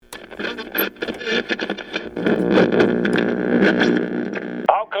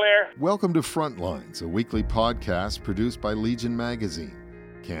Welcome to Frontlines, a weekly podcast produced by Legion Magazine,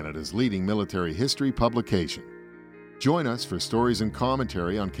 Canada's leading military history publication. Join us for stories and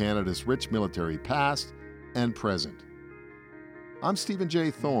commentary on Canada's rich military past and present. I'm Stephen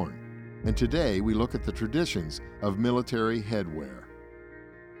J. Thorne, and today we look at the traditions of military headwear.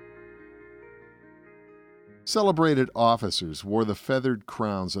 Celebrated officers wore the feathered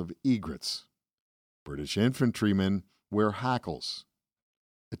crowns of egrets. British infantrymen wear hackles.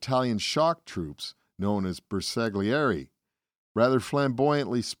 Italian shock troops, known as bersaglieri, rather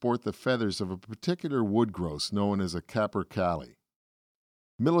flamboyantly sport the feathers of a particular wood grouse known as a capercaillie.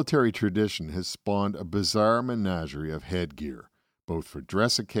 Military tradition has spawned a bizarre menagerie of headgear, both for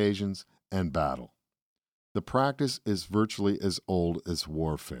dress occasions and battle. The practice is virtually as old as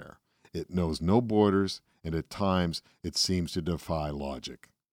warfare. It knows no borders, and at times it seems to defy logic.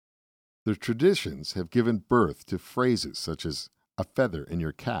 The traditions have given birth to phrases such as a feather in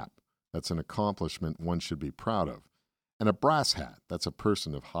your cap, that's an accomplishment one should be proud of, and a brass hat, that's a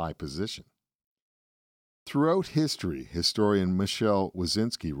person of high position. Throughout history, historian Michel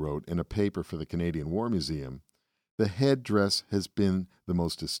Wazinski wrote in a paper for the Canadian War Museum, the headdress has been the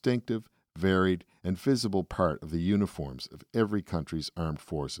most distinctive, varied, and visible part of the uniforms of every country's armed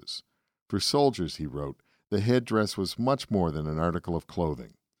forces. For soldiers, he wrote, the headdress was much more than an article of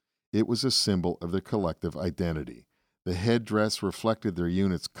clothing. It was a symbol of their collective identity. The headdress reflected their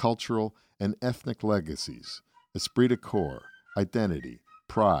unit's cultural and ethnic legacies, esprit de corps, identity,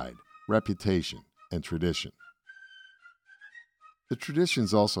 pride, reputation, and tradition. The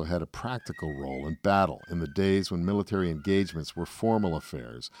traditions also had a practical role in battle in the days when military engagements were formal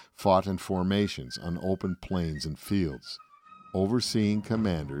affairs, fought in formations on open plains and fields. Overseeing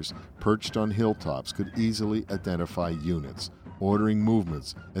commanders perched on hilltops could easily identify units, ordering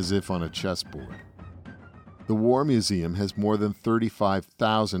movements as if on a chessboard. The War Museum has more than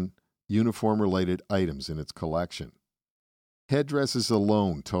 35,000 uniform-related items in its collection. Headdresses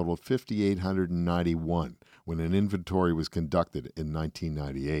alone totaled 5,891 when an inventory was conducted in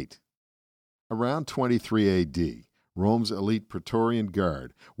 1998. Around 23 AD, Rome's elite Praetorian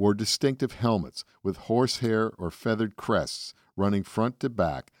Guard wore distinctive helmets with horsehair or feathered crests running front to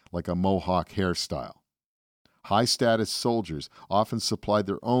back like a mohawk hairstyle. High-status soldiers often supplied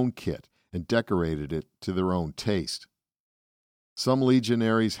their own kit and decorated it to their own taste. Some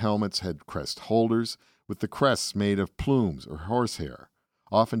legionaries' helmets had crest holders, with the crests made of plumes or horsehair,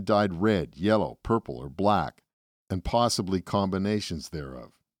 often dyed red, yellow, purple, or black, and possibly combinations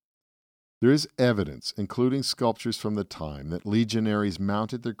thereof. There is evidence, including sculptures from the time, that legionaries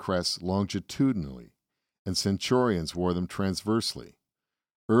mounted their crests longitudinally, and centurions wore them transversely.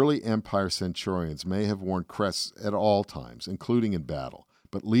 Early Empire centurions may have worn crests at all times, including in battle,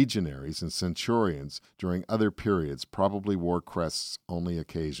 but legionaries and centurions during other periods probably wore crests only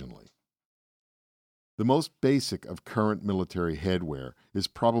occasionally. The most basic of current military headwear is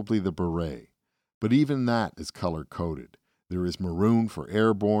probably the beret, but even that is color-coded. There is maroon for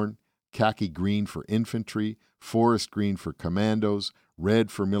airborne, khaki green for infantry, forest green for commandos,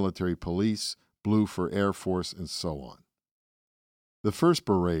 red for military police, blue for Air Force, and so on. The first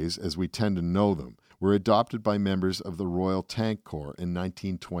berets, as we tend to know them, were adopted by members of the Royal Tank Corps in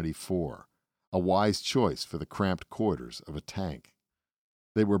 1924, a wise choice for the cramped quarters of a tank.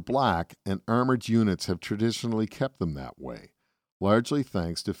 They were black, and armored units have traditionally kept them that way, largely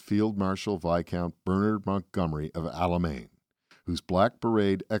thanks to Field Marshal Viscount Bernard Montgomery of Alamein, whose black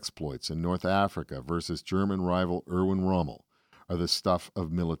beret exploits in North Africa versus German rival Erwin Rommel are the stuff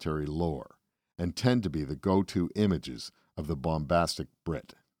of military lore, and tend to be the go-to images of the bombastic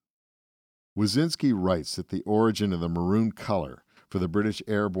Brit. Wazinski writes that the origin of the maroon color for the British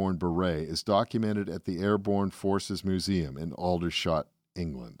Airborne Beret is documented at the Airborne Forces Museum in Aldershot,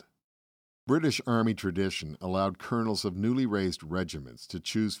 England. British Army tradition allowed colonels of newly raised regiments to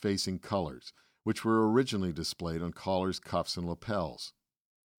choose facing colors, which were originally displayed on collars, cuffs, and lapels.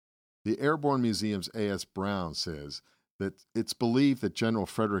 The Airborne Museum's A.S. Brown says that it's believed that General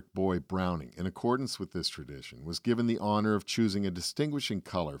Frederick Boy Browning, in accordance with this tradition, was given the honor of choosing a distinguishing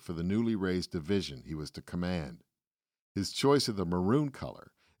color for the newly raised division he was to command. His choice of the maroon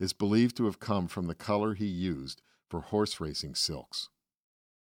color is believed to have come from the color he used for horse racing silks.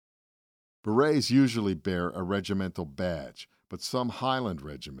 Berets usually bear a regimental badge, but some Highland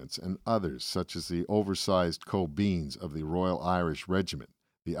regiments and others, such as the oversized Cobeens of the Royal Irish Regiment,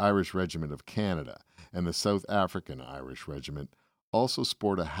 the Irish Regiment of Canada, and the South African Irish Regiment, also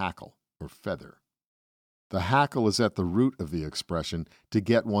sport a hackle, or feather. The hackle is at the root of the expression to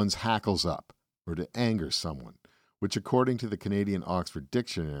get one's hackles up, or to anger someone, which according to the Canadian Oxford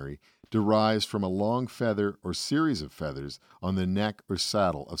Dictionary derives from a long feather or series of feathers on the neck or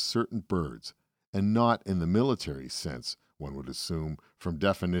saddle of certain birds, and not in the military sense, one would assume, from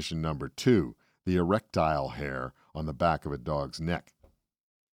definition number 2, the erectile hair on the back of a dog's neck.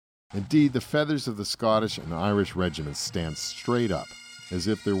 Indeed, the feathers of the Scottish and Irish regiments stand straight up, as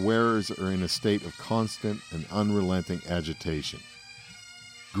if their wearers are in a state of constant and unrelenting agitation.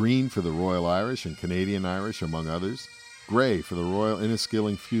 Green for the Royal Irish and Canadian Irish, among others, grey for the Royal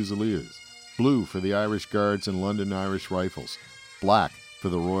Inniskilling Fusiliers, blue for the Irish Guards and London Irish Rifles, black for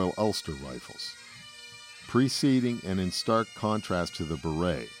the Royal Ulster Rifles. Preceding and in stark contrast to the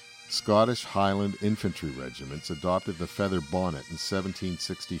beret, Scottish Highland infantry regiments adopted the feather bonnet in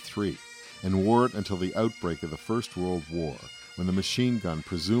 1763 and wore it until the outbreak of the First World War, when the machine gun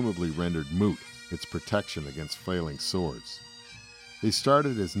presumably rendered moot its protection against failing swords. They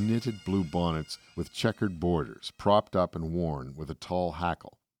started as knitted blue bonnets with checkered borders, propped up and worn with a tall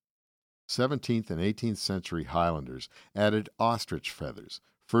hackle. 17th and 18th century Highlanders added ostrich feathers,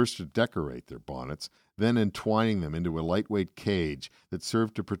 first to decorate their bonnets, then entwining them into a lightweight cage that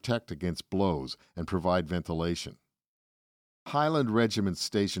served to protect against blows and provide ventilation. Highland regiments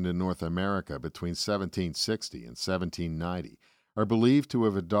stationed in North America between 1760 and 1790 are believed to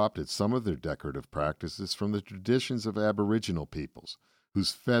have adopted some of their decorative practices from the traditions of Aboriginal peoples,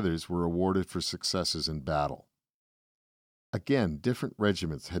 whose feathers were awarded for successes in battle. Again, different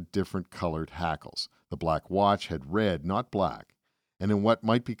regiments had different colored hackles. The Black Watch had red, not black, and in what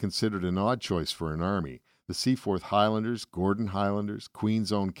might be considered an odd choice for an army, the Seaforth Highlanders, Gordon Highlanders,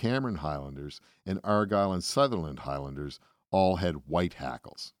 Queen's Own Cameron Highlanders, and Argyll and Sutherland Highlanders all had white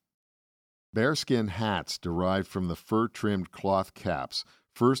hackles. Bearskin hats derived from the fur-trimmed cloth caps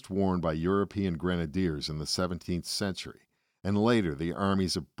first worn by European grenadiers in the 17th century, and later the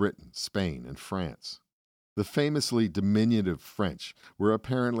armies of Britain, Spain, and France. The famously diminutive French were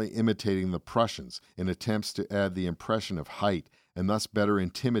apparently imitating the Prussians in attempts to add the impression of height and thus better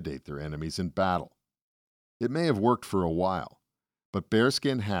intimidate their enemies in battle. It may have worked for a while, but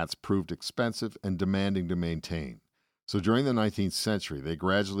bearskin hats proved expensive and demanding to maintain. So during the 19th century, they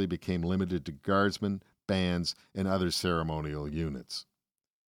gradually became limited to guardsmen, bands, and other ceremonial units.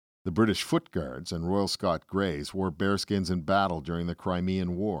 The British Foot Guards and Royal Scot Greys wore bearskins in battle during the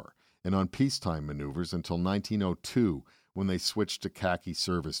Crimean War and on peacetime maneuvers until 1902, when they switched to khaki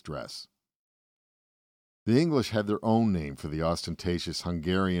service dress. The English had their own name for the ostentatious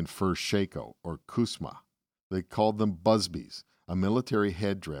Hungarian fur shako, or kusma. They called them busbies, a military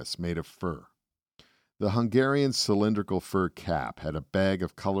headdress made of fur. The Hungarian cylindrical fur cap had a bag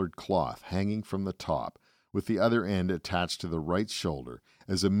of colored cloth hanging from the top, with the other end attached to the right shoulder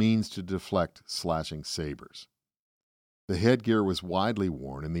as a means to deflect slashing sabers. The headgear was widely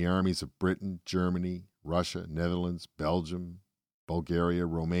worn in the armies of Britain, Germany, Russia, Netherlands, Belgium, Bulgaria,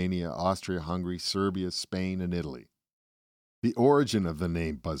 Romania, Austria-Hungary, Serbia, Spain, and Italy. The origin of the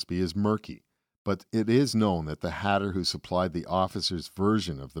name Busby is murky, but it is known that the hatter who supplied the officer's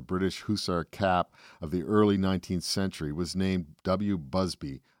version of the British hussar cap of the early 19th century was named W.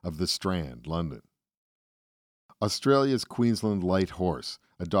 Busby of the Strand, London. Australia's Queensland Light Horse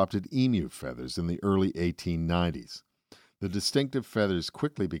adopted emu feathers in the early 1890s. The distinctive feathers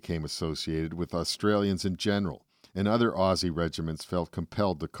quickly became associated with Australians in general, and other Aussie regiments felt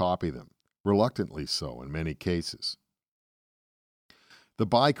compelled to copy them, reluctantly so in many cases. The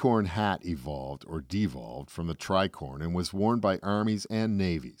bicorn hat evolved or devolved from the tricorn and was worn by armies and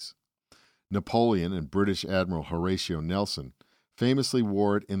navies. Napoleon and British Admiral Horatio Nelson famously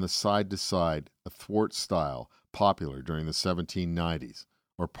wore it in the side-to-side, athwart style popular during the 1790s,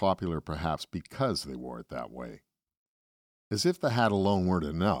 or popular perhaps because they wore it that way. As if the hat alone weren't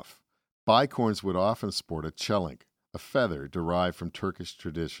enough, bicorns would often sport a chelenk, a feather derived from Turkish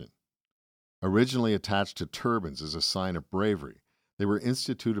tradition. Originally attached to turbans as a sign of bravery, they were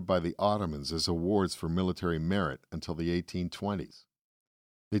instituted by the Ottomans as awards for military merit until the 1820s.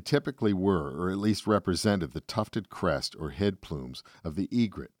 They typically were, or at least represented, the tufted crest or head plumes of the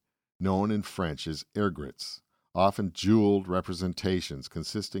egret, known in French as aigrettes, often jeweled representations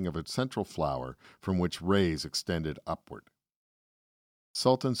consisting of a central flower from which rays extended upward.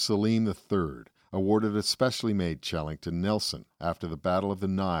 Sultan Selim III awarded a specially made chelenk to Nelson after the Battle of the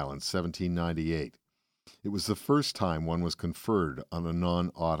Nile in 1798. It was the first time one was conferred on a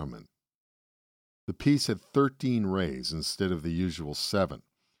non-Ottoman. The piece had 13 rays instead of the usual 7,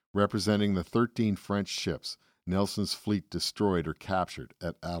 representing the 13 French ships Nelson's fleet destroyed or captured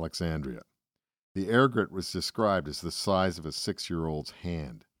at Alexandria. The aigret was described as the size of a 6-year-old's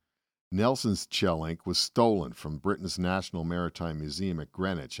hand. Nelson's chelenk was stolen from Britain's National Maritime Museum at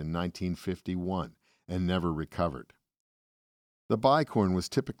Greenwich in 1951 and never recovered. The bicorn was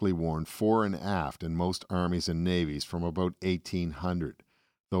typically worn fore and aft in most armies and navies from about 1800,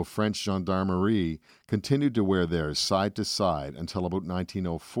 though French gendarmerie continued to wear theirs side to side until about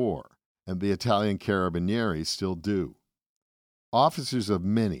 1904, and the Italian carabinieri still do. Officers of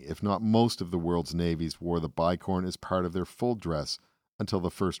many, if not most, of the world's navies wore the bicorn as part of their full dress until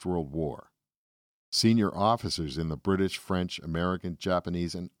the First World War. Senior officers in the British, French, American,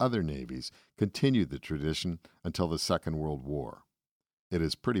 Japanese, and other navies continued the tradition until the Second World War. It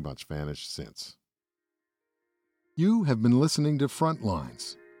has pretty much vanished since. You have been listening to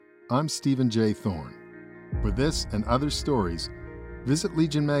Frontlines. I'm Stephen J. Thorne. For this and other stories, visit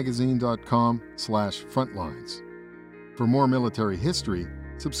legionmagazine.com/frontlines. For more military history,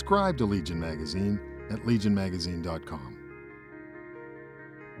 subscribe to Legion Magazine at legionmagazine.com.